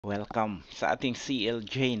Welcome sa ating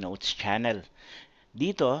CLJ Notes channel.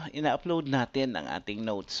 Dito, ina-upload natin ang ating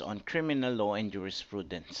notes on criminal law and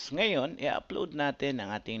jurisprudence. Ngayon, i-upload natin ang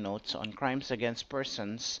ating notes on crimes against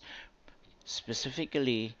persons,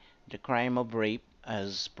 specifically the crime of rape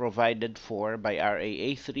as provided for by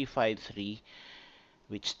RA 353,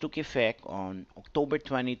 which took effect on October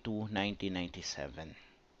 22, 1997.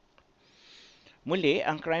 Muli,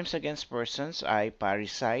 ang crimes against persons ay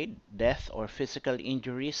parricide, death or physical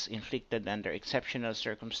injuries inflicted under exceptional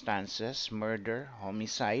circumstances, murder,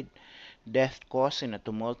 homicide, death caused in a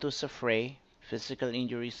tumultuous affray, physical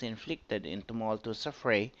injuries inflicted in tumultuous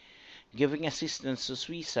affray, giving assistance to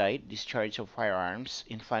suicide, discharge of firearms,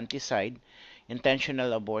 infanticide,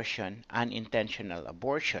 intentional abortion, unintentional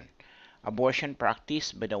abortion, abortion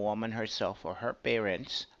practiced by the woman herself or her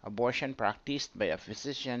parents, abortion practiced by a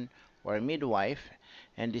physician or midwife,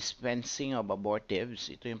 and dispensing of abortives.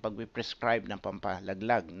 Ito yung pagpiprescribe ng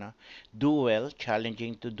pampalaglag. No? Duel,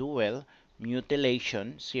 challenging to duel,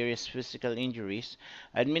 mutilation, serious physical injuries,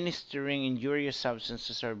 administering injurious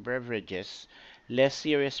substances or beverages, less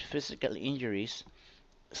serious physical injuries,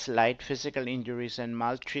 slight physical injuries and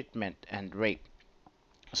maltreatment, and rape.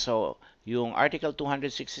 So, yung Article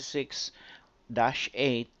 266-A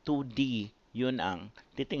 2D, yun ang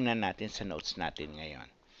titingnan natin sa notes natin ngayon.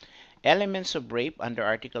 Elements of rape under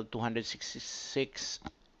Article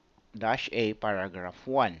 266-A, paragraph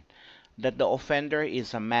 1. That the offender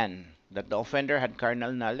is a man. That the offender had carnal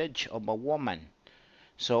knowledge of a woman.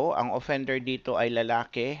 So, ang offender dito ay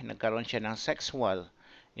lalaki, nagkaroon siya ng sexual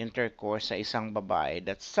intercourse sa isang babae.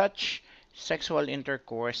 That such sexual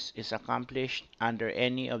intercourse is accomplished under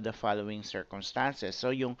any of the following circumstances.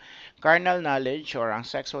 So, yung carnal knowledge or ang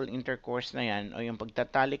sexual intercourse na yan o yung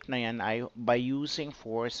pagtatalik na yan ay by using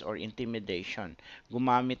force or intimidation,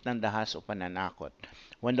 gumamit ng dahas o pananakot.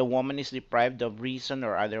 When the woman is deprived of reason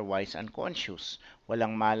or otherwise unconscious,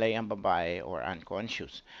 walang malay ang babae or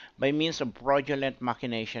unconscious. By means of fraudulent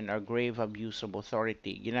machination or grave abuse of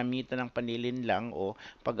authority, ginamitan ng panlilinlang o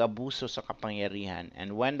pag-abuso sa kapangyarihan.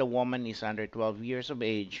 And when the woman is under 12 years of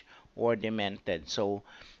age or demented. So,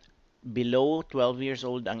 below 12 years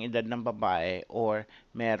old ang edad ng babae or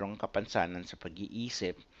merong kapansanan sa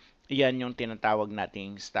pag-iisip, yan yung tinatawag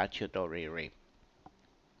nating statutory rape.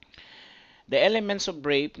 The elements of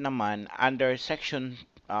rape naman under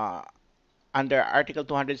under Article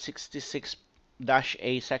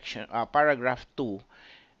 266-A section paragraph 2,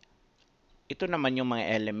 ito naman yung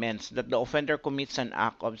mga elements that the offender commits an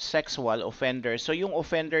act of sexual offender. So yung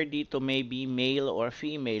offender dito may be male or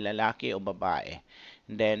female, lalaki o babae.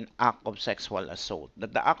 And then act of sexual assault.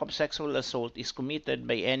 That the act of sexual assault is committed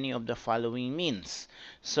by any of the following means.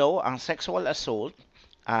 So ang sexual assault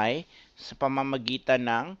ay sa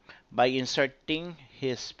pamamagitan ng by inserting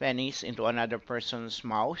his penis into another person's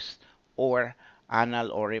mouth or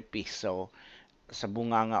anal orifice. So, sa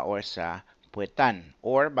bunganga or sa puwetan.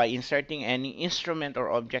 Or by inserting any instrument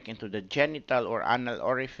or object into the genital or anal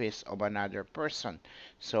orifice of another person.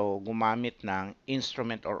 So, gumamit ng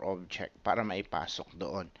instrument or object para maipasok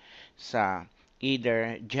doon sa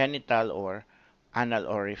either genital or anal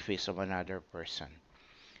orifice of another person.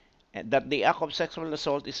 That the act of sexual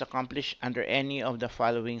assault is accomplished under any of the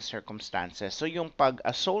following circumstances. So yung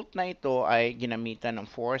pag-assault na ito ay ginamitan ng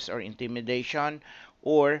force or intimidation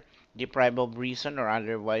or deprived of reason or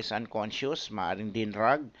otherwise unconscious, maaring din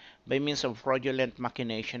drug, by means of fraudulent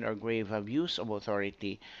machination or grave abuse of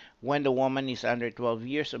authority when the woman is under 12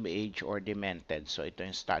 years of age or demented. So ito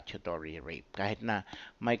yung statutory rape. Kahit na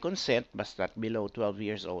may consent, basta't below 12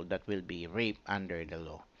 years old, that will be rape under the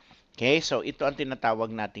law. Okay, so ito ang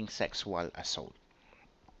tinatawag nating sexual assault.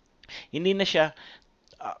 Hindi na siya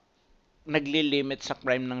naglilimit sa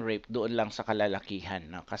crime ng rape doon lang sa kalalakihan.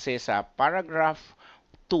 No? Kasi sa paragraph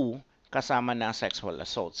 2, kasama na ang sexual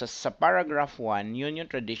assault. Sa paragraph 1, yun yung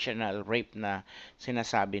traditional rape na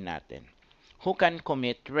sinasabi natin. Who can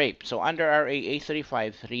commit rape? So under RA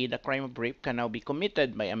 353, the crime of rape can now be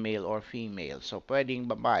committed by a male or female. So pwedeng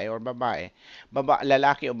babae or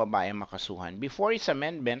lalaki o babae makasuhan. Before its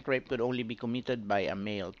amendment, rape could only be committed by a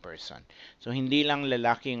male person. So hindi lang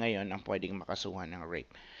lalaki ngayon ang pwedeng makasuhan ng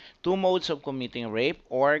rape. Two modes of committing rape: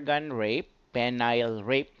 organ rape, penile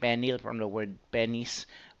rape, penile from the word penis,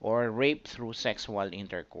 or rape through sexual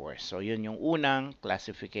intercourse. So yun yung unang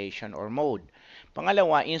classification or mode.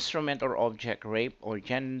 Pangalawa, instrument or object rape or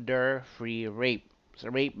gender-free rape.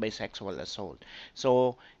 So, rape by sexual assault.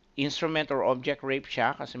 So, instrument or object rape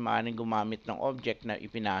siya kasi maaaring gumamit ng object na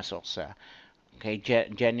ipinasok sa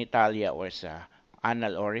genitalia or sa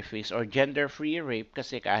anal orifice, or gender-free rape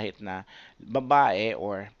kasi kahit na babae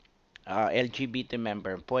or LGBT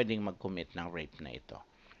member pwedeng mag-commit ng rape na ito.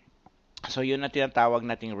 So yun na tinatawag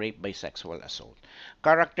nating rape by sexual assault.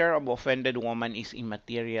 Character of offended woman is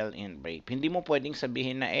immaterial in rape. Hindi mo pwedeng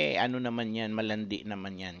sabihin na ano naman yan, malandi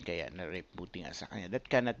naman yan, kaya na-rape buti nga sa kanya. That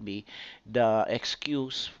cannot be the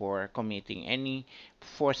excuse for committing any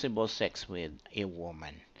forcible sex with a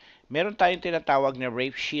woman. Meron tayong tinatawag na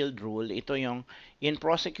rape shield rule. Ito yung in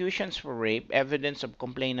prosecutions for rape, evidence of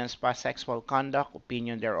complainant's past sexual conduct,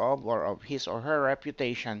 opinion thereof, or of his or her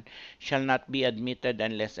reputation shall not be admitted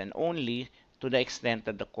unless and only to the extent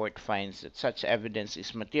that the court finds that such evidence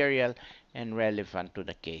is material and relevant to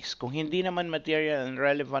the case. Kung hindi naman material and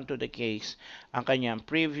relevant to the case ang kanyang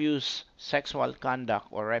previous sexual conduct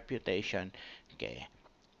or reputation, okay,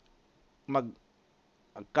 mag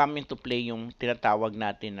come into play yung tinatawag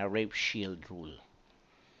natin na rape shield rule.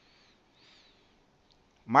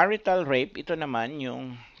 Marital rape, ito naman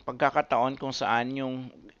yung pagkakataon kung saan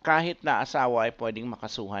yung kahit na asawa ay pwedeng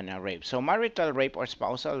makasuhan ng rape. So marital rape or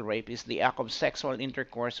spousal rape is the act of sexual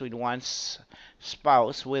intercourse with one's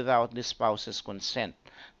spouse without the spouse's consent.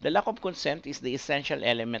 The lack of consent is the essential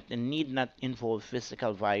element and need not involve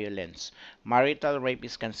physical violence. Marital rape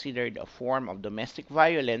is considered a form of domestic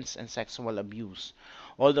violence and sexual abuse.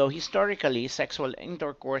 Although historically sexual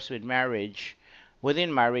intercourse within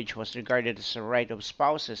marriage was regarded as a right of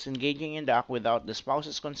spouses, engaging in the act without the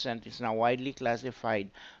spouse's consent is now widely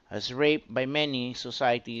classified as rape by many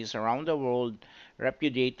societies around the world,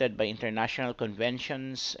 repudiated by international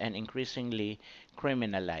conventions, and increasingly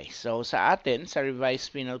criminalized. So sa atin, sa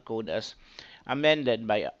Revised Penal Code as amended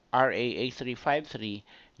by R.A. 8353,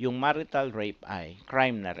 yung marital rape ay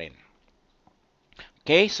crime na rin.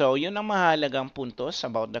 Okay, so yun ang mahalagang puntos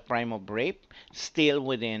about the crime of rape, still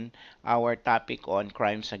within our topic on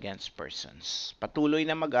crimes against persons. Patuloy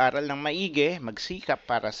na mag-aral ng maigi, magsikap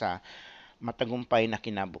para sa matagumpay na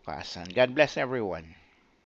kinabukasan. God bless everyone.